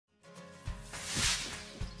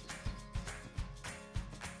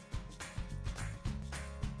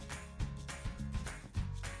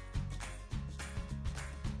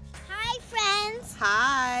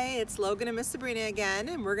Hi, it's Logan and Ms.Sabrina again,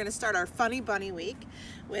 and we're going to start our Funny Bunny Week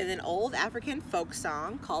with an old African folk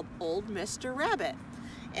song called Old Mr. Rabbit.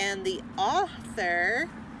 And the author,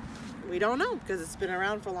 we don't know because it's been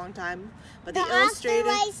around for a long time, but the illustrator...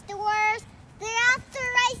 The author writes the words.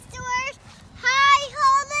 Hi,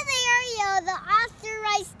 ho, the author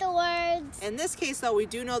writes the words. In this case, though, we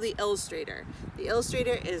do know the illustrator. The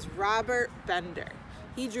illustrator is Robert Bender.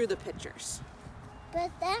 He drew the pictures. But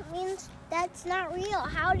that means that's not real.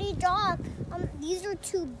 How do you draw? These are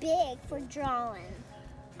too big for drawing.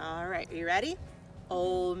 All right, you ready?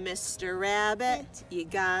 Old Mr. Rabbit, you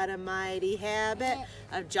got a mighty habit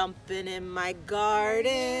of jumping in my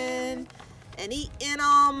garden and eating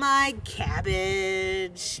all my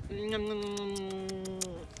cabbage.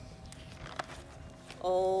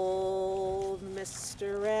 Old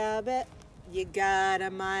Mr. Rabbit, you got a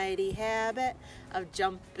mighty habit of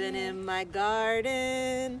jumping in my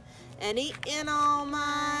garden and eating all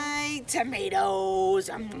my tomatoes.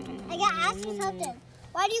 I gotta ask you something.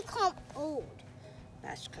 Why do you call him old?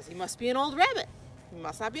 That's because he must be an old rabbit. He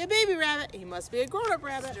must not be a baby rabbit. He must be a grown-up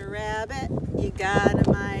rabbit. Mr. Rabbit, you got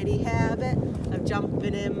a mighty habit of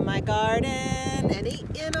jumping in my garden and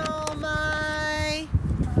eating all my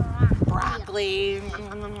broccoli.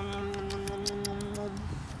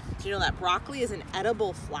 Do you know that broccoli is an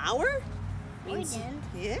edible flower?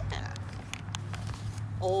 Yeah.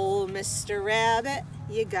 Old Mr. Rabbit,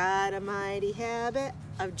 you got a mighty habit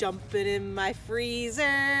of jumping in my freezer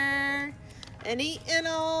and eating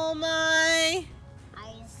all my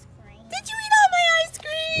ice cream. Did you eat all my ice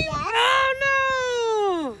cream? Yes.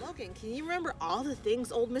 Oh no! Logan, can you remember all the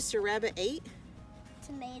things old Mr. Rabbit ate?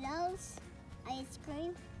 Tomatoes, ice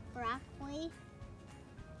cream, broccoli,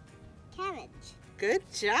 cabbage. Good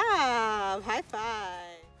job! High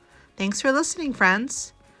five! Thanks for listening,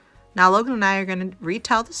 friends. Now Logan and I are going to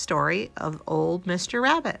retell the story of old Mr.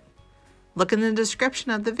 Rabbit. Look in the description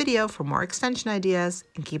of the video for more extension ideas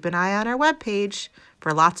and keep an eye on our webpage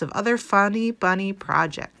for lots of other funny bunny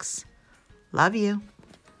projects. Love you.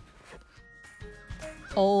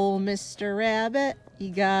 Old Mr. Rabbit,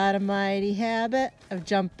 you got a mighty habit of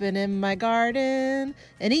jumping in my garden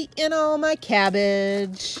and eating all my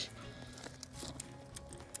cabbage.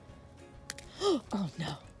 Oh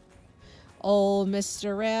no. Old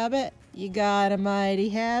Mr. Rabbit, you got a mighty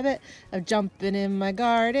habit of jumping in my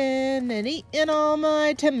garden and eating all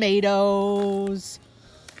my tomatoes.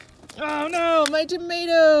 Oh no, my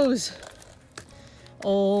tomatoes.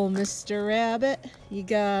 Old Mr. Rabbit, you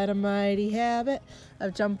got a mighty habit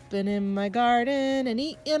of jumping in my garden and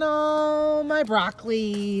eating all my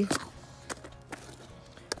broccoli. Did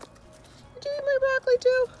you eat my broccoli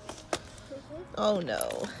too? Oh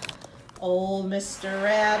no. Old Mr.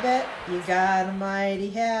 Rabbit, you got a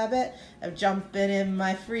mighty habit of jumping in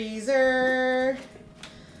my freezer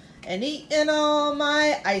and eating all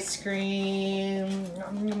my ice cream.